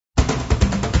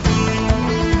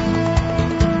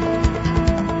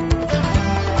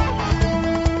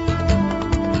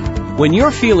When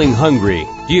you're feeling hungry,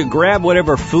 do you grab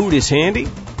whatever food is handy?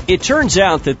 It turns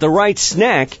out that the right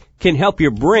snack can help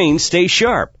your brain stay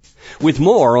sharp. With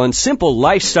more on simple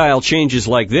lifestyle changes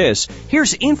like this,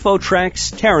 here's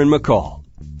InfoTrack's Taryn McCall.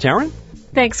 Taryn?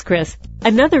 Thanks, Chris.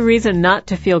 Another reason not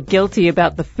to feel guilty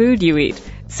about the food you eat.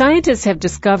 Scientists have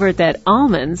discovered that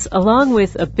almonds, along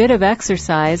with a bit of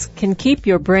exercise, can keep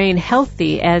your brain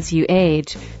healthy as you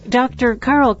age. Dr.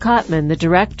 Carl Kottman, the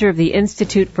director of the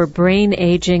Institute for Brain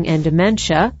Aging and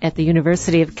Dementia at the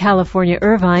University of California,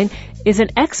 Irvine, is an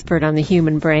expert on the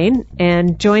human brain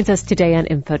and joins us today on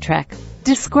InfoTrack.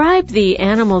 Describe the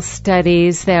animal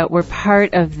studies that were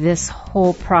part of this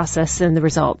whole process and the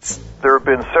results. There have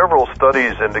been several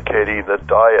studies indicating that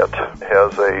diet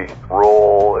has a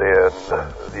role in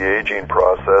the aging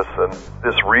process, and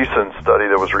this recent study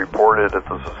that was reported at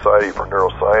the Society for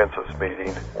Neurosciences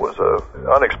meeting was an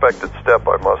unexpected step,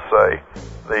 I must say.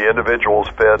 The individuals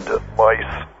fed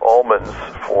mice almonds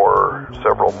for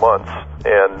several months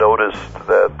and noticed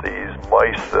that these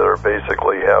mice that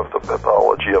basically have the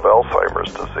pathology of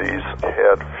Alzheimer's disease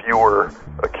had fewer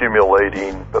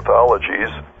accumulating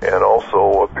pathologies and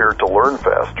also appeared to learn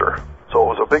faster. So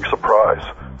it was a big surprise.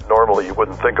 Normally you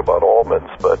wouldn't think about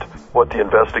almonds, but what the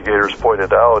investigators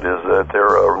pointed out is that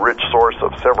they're a rich source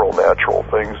of several natural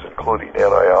things, including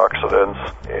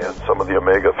antioxidants and some of the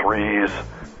omega-3s,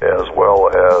 as well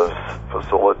as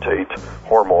facilitate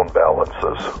hormone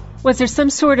balances. Was there some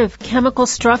sort of chemical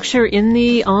structure in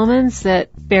the almonds that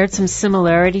bared some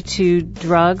similarity to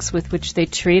drugs with which they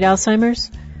treat Alzheimer's?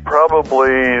 Probably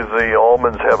the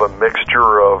almonds have a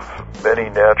mixture of many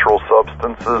natural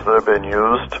substances that have been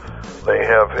used. They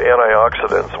have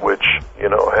antioxidants which,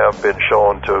 have been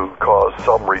shown to cause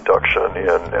some reduction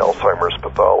in Alzheimer's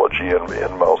pathology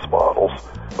in mouse models.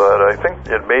 But I think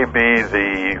it may be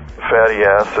the fatty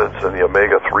acids and the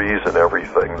omega-3s and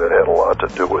everything that had a lot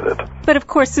to do with it. But of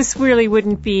course, this really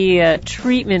wouldn't be a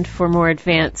treatment for more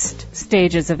advanced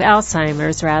stages of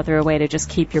Alzheimer's, rather a way to just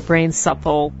keep your brain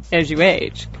supple as you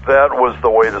age. That was the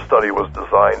way the study was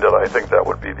designed, and I think that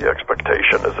would be the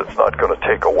expectation, is it's not going to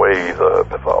take away the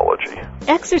pathology.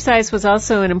 Exercise was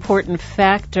also an important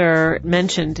factor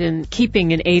mentioned in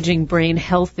keeping an aging brain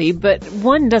healthy, but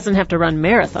one doesn't have to run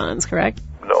marathons, correct?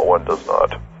 No, one does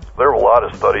not. There are a lot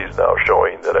of studies now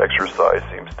showing that exercise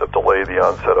seems to delay the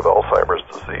onset of Alzheimer's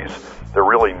disease. They're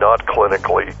really not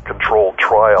clinically controlled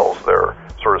trials. They're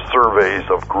sort of surveys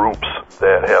of groups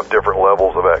that have different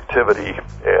levels of activity,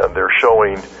 and they're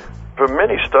showing from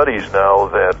many studies now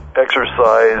that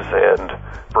exercise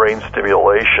and brain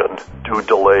stimulation do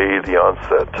delay the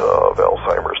onset of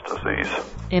Alzheimer's disease.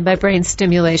 And by brain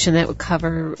stimulation, that would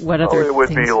cover what other things? It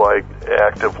would be like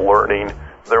active learning.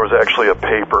 There was actually a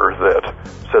paper that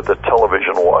said that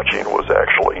television watching was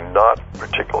actually not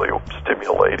particularly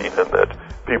stimulating, and that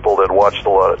people that watched a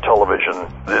lot of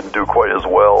television didn't do quite as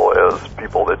well as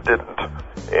people that didn't.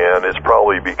 And it's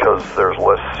probably because there's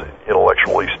less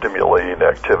intellectually stimulating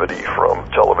activity from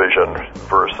television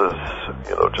versus,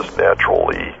 just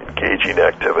naturally engaging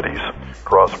activities.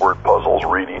 Crossword puzzles,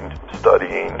 reading,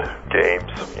 studying,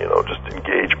 games, just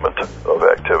engagement of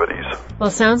activities.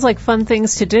 Well, sounds like fun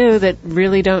things to do that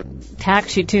really don't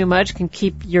tax you too much, can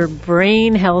keep your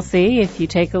brain healthy if you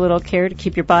take a little care to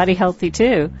keep your body healthy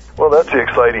too. Well, that's the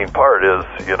exciting part is,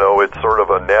 it's sort of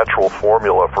a natural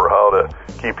formula for how to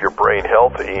keep your brain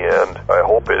healthy, and I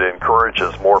hope it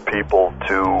encourages more people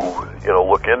to,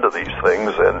 look into these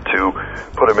things and to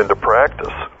put them into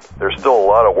practice. There's still a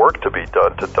lot of work to be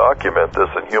done to document this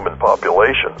in human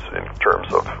populations in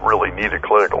terms of really needed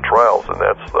clinical trials, and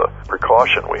that's the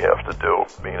precaution we have to do.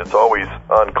 I mean, it's always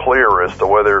unclear as to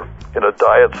whether in a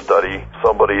diet study,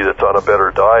 somebody that's on a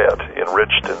better diet,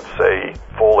 enriched in, say,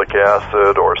 folic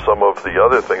acid or some of the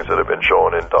other things that have been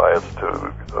shown in diets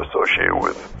to associate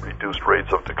with reduced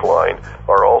rates of decline,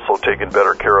 are also taking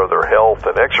better care of their health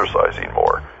and exercising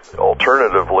more.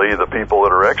 Alternatively, the people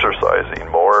that are exercising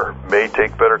more may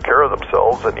take better care of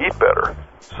themselves and eat better.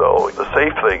 So the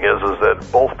safe thing is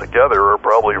that both together are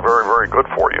probably very, very good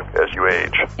for you as you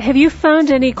age. Have you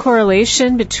found any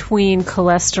correlation between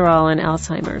cholesterol and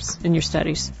Alzheimer's in your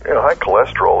studies? High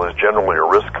cholesterol is generally a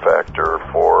risk factor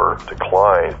for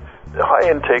decline. The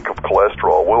high intake of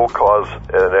cholesterol will cause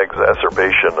an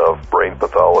exacerbation of brain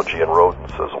pathology in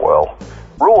rodents as well.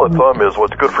 Rule of thumb is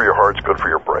what's good for your heart's good for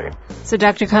your brain. So,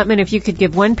 Dr. Kottman, if you could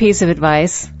give one piece of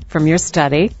advice from your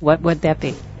study, what would that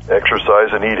be? Exercise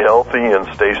and eat healthy and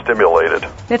stay stimulated.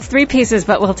 That's 3 pieces,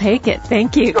 but we'll take it.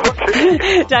 Thank you.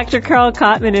 Okay. Dr. Carl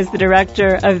Kottman is the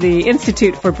director of the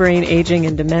Institute for Brain Aging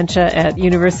and Dementia at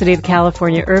University of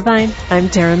California, Irvine. I'm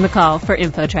Taryn McCall for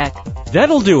InfoTrack.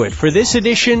 That'll do it for this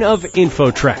edition of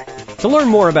InfoTrack. To learn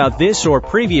more about this or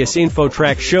previous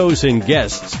InfoTrack shows and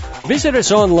guests, visit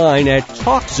us online at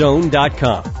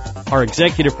TalkZone.com. Our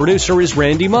executive producer is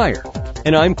Randy Meyer,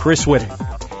 and I'm Chris Whitting.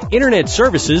 Internet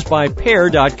services by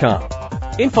Pair.com.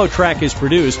 InfoTrack is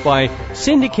produced by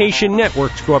Syndication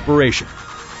Networks Corporation.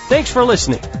 Thanks for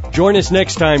listening. Join us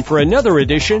next time for another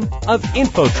edition of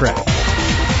InfoTrack.